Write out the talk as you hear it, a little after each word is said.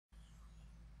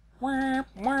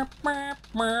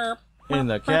In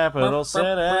the capital city.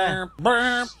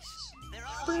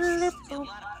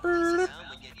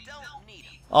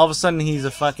 All of a sudden, he's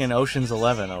a fucking Ocean's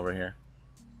 11 over here.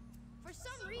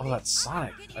 Oh, that's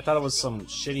Sonic. I thought it was some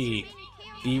shitty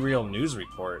B-Real news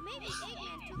report.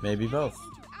 Maybe both.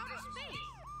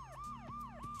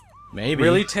 Maybe.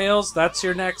 Really, Tails? That's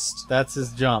your next? That's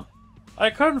his jump. I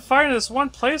couldn't find this one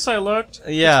place I looked.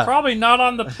 Yeah. It's probably not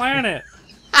on the planet.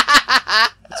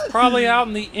 It's probably out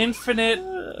in the infinite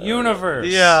universe.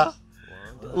 Yeah.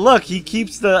 Look, he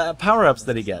keeps the power-ups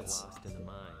that he gets.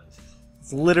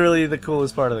 It's literally the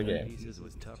coolest part of the game.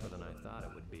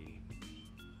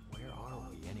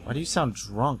 Why do you sound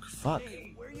drunk? Fuck.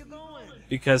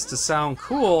 Because to sound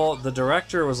cool, the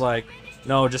director was like,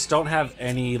 no, just don't have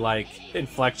any, like,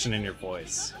 inflection in your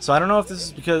voice. So I don't know if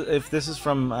this is if this is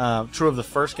from true of the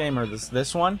first game or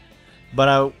this one, but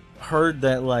I heard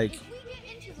that, like,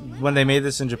 when they made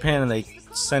this in Japan and they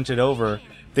sent it over,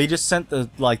 they just sent the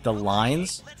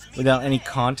lines without any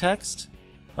context,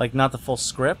 like not the full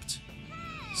script.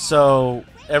 So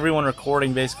everyone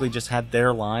recording basically just had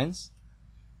their lines,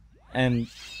 and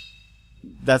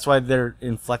that's why their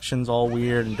inflection's all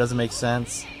weird and doesn't make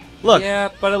sense. Look. Yeah,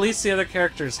 but at least the other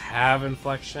characters have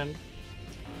inflection.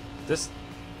 This...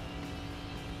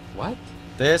 What?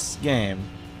 This game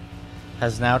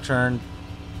has now turned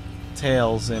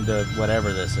Tails into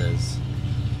whatever this is.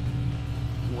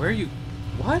 Where are you...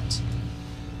 What?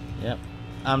 Yep.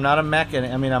 I'm not a mech,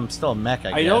 I mean, I'm still a mech,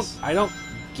 I guess. I don't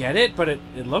get it, but it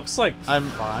looks like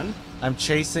fun. I'm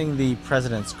chasing the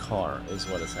president's car, is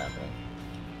what is happening.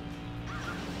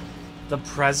 The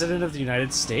President of the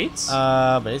United States?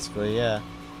 Basically, yeah.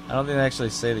 I don't think they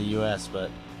actually say the U.S.,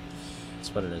 but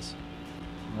that's what it is.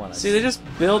 See, they just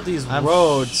build these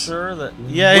roads sure that,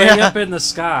 way up in the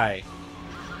sky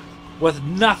with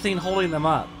nothing holding them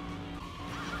up.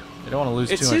 They don't want to lose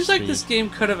too much It seems like speed. this game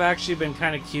could have actually been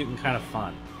kind of cute and kind of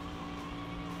fun.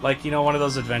 Like, you know, one of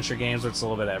those adventure games where it's a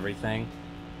little bit of everything.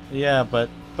 Yeah, but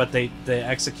the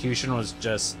execution was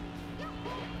just...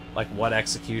 Like, what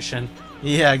execution?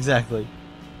 Yeah, exactly.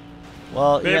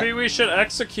 Well, Maybe we should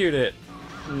execute it.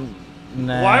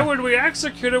 Nah. Why would we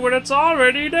execute it when it's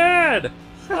already dead?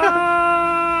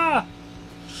 Ah!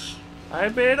 I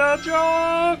made a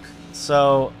joke!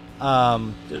 So,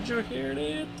 Did you hear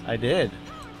it? I did.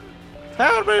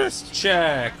 Power boost!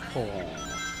 Checkpoint.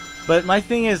 But my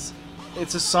thing is,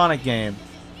 it's a Sonic game.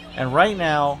 And right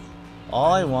now,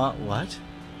 all I want... What?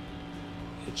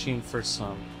 Itching for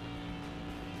some...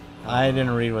 I didn't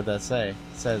read what that say. It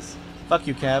says, fuck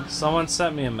you, cab. Someone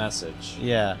sent me a message.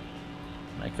 Yeah.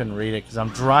 I couldn't read it because I'm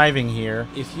driving here.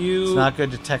 If you... It's not good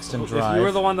to text and drive. If you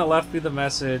were the one that left me the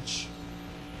message,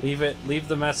 leave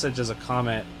the message as a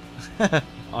comment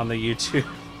on the YouTube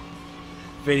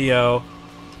video.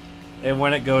 And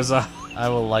when it goes up... I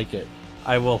will like it.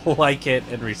 I will like it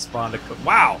and respond to...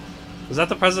 Wow! Was that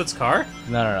the president's car?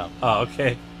 No. Oh,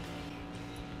 okay.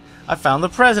 I found the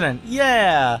president.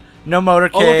 Yeah! No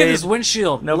motorcade. Oh, look at his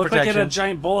windshield. No Look protection. like it had a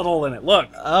giant bullet hole in it. Look.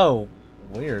 Oh,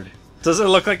 weird. Does it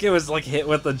look like it was like hit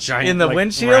with a giant in the like,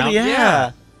 windshield? round?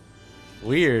 Yeah.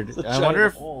 Weird. A I wonder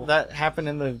if hole. that happened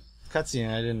in the cutscene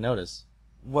and I didn't notice.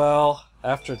 Well,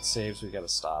 after it saves, we gotta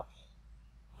stop.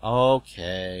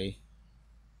 Okay.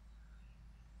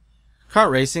 Kart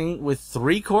racing with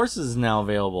 3 courses now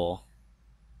available.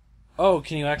 Oh,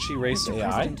 can you actually race Mr.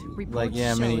 AI? President, Like,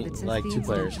 yeah, reports many- show that since like the 2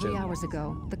 incident players, 3 too. hours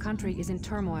ago, the country is in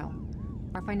turmoil.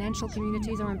 Our financial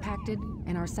communities are impacted,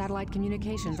 and our satellite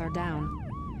communications are down.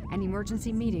 An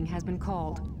emergency meeting has been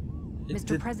called.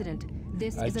 Mr. President,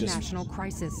 this is a national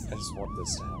crisis. I just want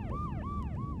this to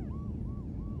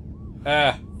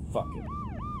happen. Fuck it.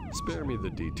 Spare me the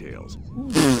details.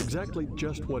 Exactly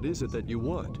just what is it that you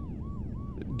want?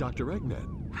 Dr. Eggman.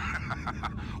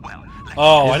 Well,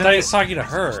 Oh, I thought he was talking to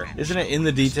her. Isn't it in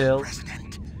the details?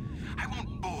 President, I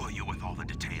won't bore you with all the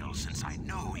details since I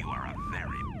know you are a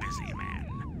very busy man.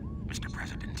 Mr.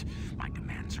 President, my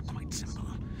demands are quite simple.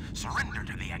 Surrender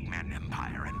to the Eggman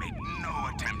Empire and make no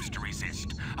attempts to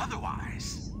resist.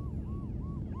 Otherwise...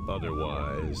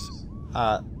 Otherwise...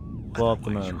 Blow up the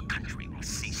Otherwise, your moon. country will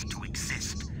cease to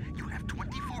exist. You have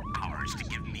 24 hours to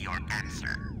give me your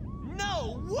answer.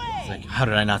 No way! It's like, how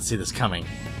did I not see this coming?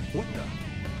 What the...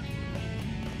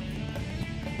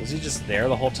 Was he just there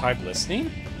the whole time listening?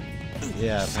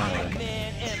 Yeah, apparently.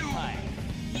 Man Empire.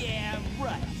 Yeah,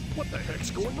 right. What the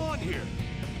heck's going on here?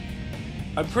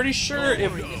 I'm pretty sure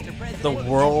if the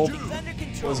world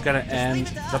was gonna end,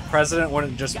 the president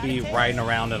wouldn't just be riding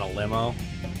around in a limo.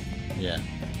 Yeah.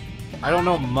 I don't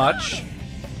know much.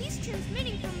 He's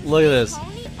transmitting from Look at this.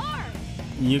 Colony R.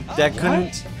 That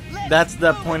couldn't That's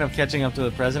the point of catching up to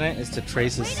the president, is to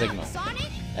trace his signal.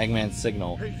 Eggman's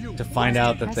signal, to find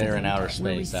out that they're in outer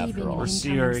space after all.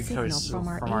 Receive our incoming signal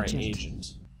from our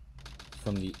agent.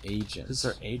 From the agent. Who's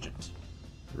our agent?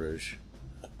 Rouge.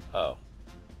 Oh.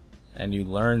 And you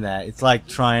learn that. It's like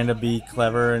trying to be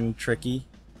clever and tricky.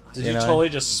 Did you know? totally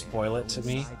just spoil it to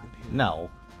me? No.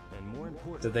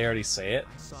 Did they already say it?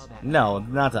 No,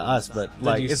 not to us, but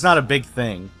like you it's not a big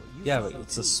thing. Yeah, but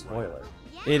it's a spoiler.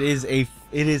 It is a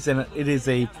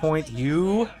point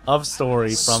of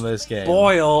story from this game.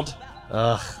 Spoiled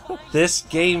Ugh. this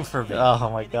game for me. Oh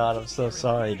my god, I'm so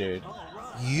sorry, dude.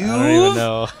 You I don't even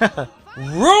know.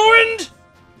 ruined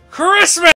Christmas!